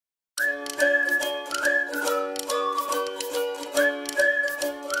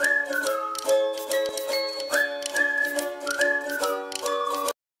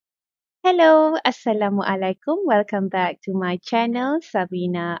Hello, Assalamualaikum. Welcome back to my channel,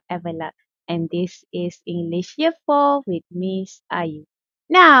 Sabrina Evela. And this is English Year 4 with Miss Ayu.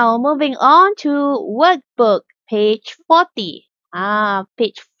 Now, moving on to workbook, page 40.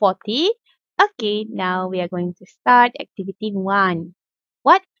 Page 40. Okay, now we are going to start activity 1.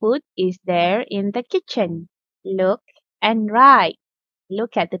 What food is there in the kitchen? Look and write.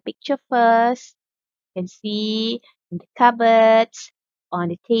 Look at the picture first. You can see in the cupboards, on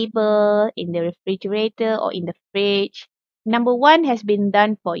the table, in the refrigerator, or in the fridge. Number 1 has been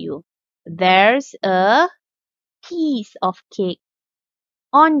done for you. There's a piece of cake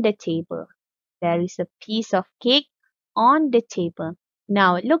on the table. There is a piece of cake on the table.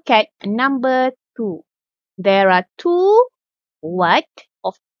 Now look at number 2. There are 2 what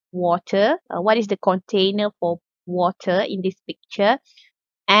of water. What is the container for water in this picture?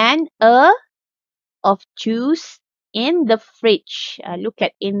 And a of juice in the fridge. Look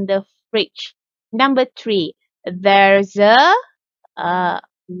at in the fridge. Number 3, there's a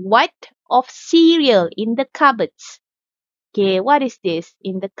what of cereal in the cupboards. Okay, what is this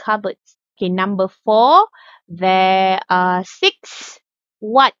in the cupboards? Okay, number 4, there are 6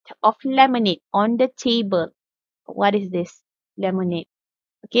 what of lemonade on the table. What is this lemonade?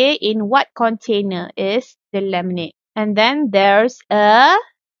 Okay, in what container is the lemonade? And then there's a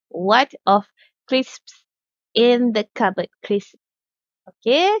what of crisps in the cupboard. Crisp.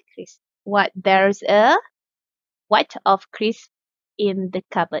 Okay, crisp. What? There's a what of crisp in the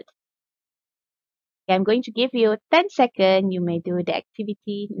cupboard. Okay, I'm going to give you 10 seconds. You may do the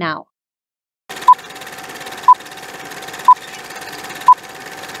activity now.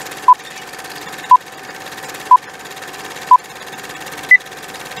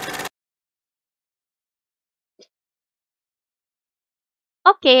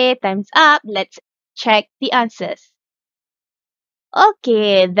 Okay, time's up. Let's check the answers.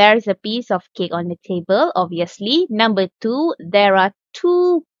 Okay, there's a piece of cake on the table, obviously. Number 2, there are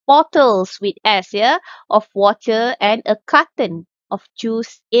 2 bottles with S, yeah, of water and a carton of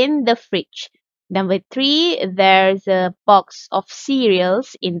juice in the fridge. Number 3, there's a box of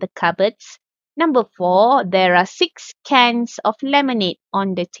cereals in the cupboards. Number 4, there are 6 cans of lemonade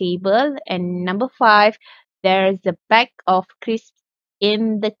on the table. And number 5, there's a bag of crisps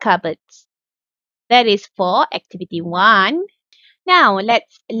in the cupboards. That is for activity 1. Now,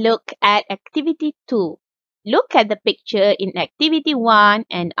 let's look at activity 2. Look at the picture in activity 1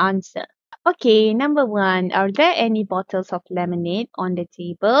 and answer. Okay, number 1. Are there any bottles of lemonade on the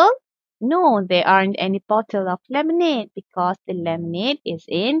table? No, there aren't any bottle of lemonade because the lemonade is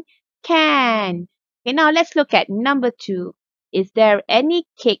in can. Okay, now let's look at number 2. Is there any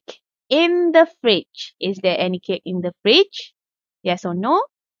cake in the fridge? Is there any cake in the fridge? Yes or no?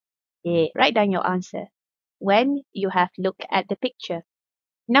 Okay, write down your answer when you have looked at the picture.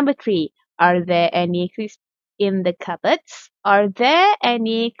 Number 3, are there any crisps in the cupboards? Are there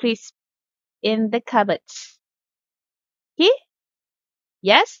any crisps in the cupboards? Okay?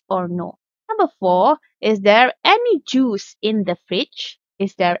 Yes or no? Number 4, is there any juice in the fridge?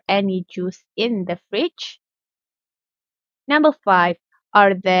 Is there any juice in the fridge? Number 5,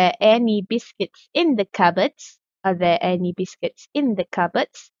 are there any biscuits in the cupboards? Are there any biscuits in the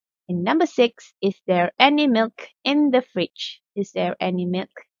cupboards? And number 6, is there any milk in the fridge? Is there any milk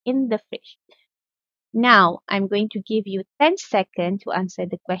in the fridge? Now, I'm going to give you 10 seconds to answer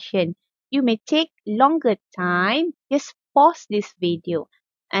the question. You may take longer time. Just pause this video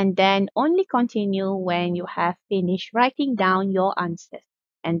and then only continue when you have finished writing down your answers.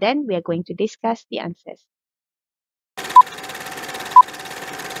 And then we are going to discuss the answers.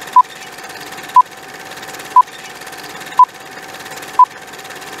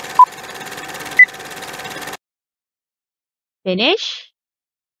 Finish?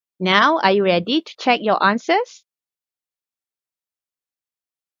 Now, are you ready to check your answers?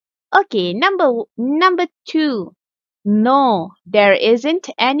 Okay, number 2. No, there isn't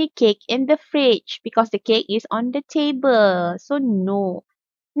any cake in the fridge because the cake is on the table. So no.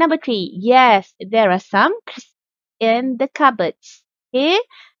 Number 3. Yes, there are some crisps in the cupboards. Okay.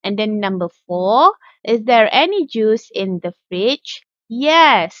 And then number 4. Is there any juice in the fridge?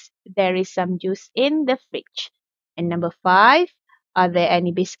 Yes, there is some juice in the fridge. And number 5. Are there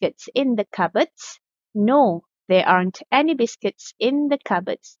any biscuits in the cupboards? No, there aren't any biscuits in the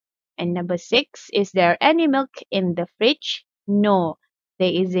cupboards. And number 6, is there any milk in the fridge? No,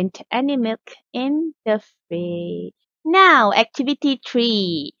 there isn't any milk in the fridge. Now, activity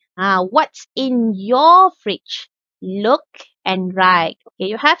 3. What's in your fridge? Look and write. Okay,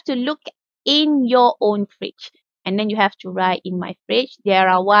 you have to look in your own fridge. And then you have to write, in my fridge, there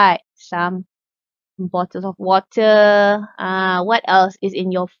are what? Some bottles of water. What else is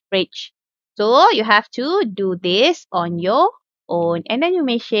in your fridge? So you have to do this on your own, and then you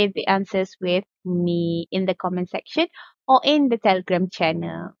may share the answers with me in the comment section or in the Telegram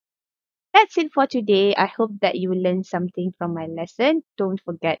channel. That's it for today. I hope that you learned something from my lesson. Don't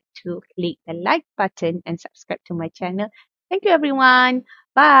forget to click the like button and subscribe to my channel. Thank you, everyone.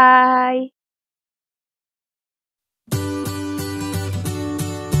 Bye.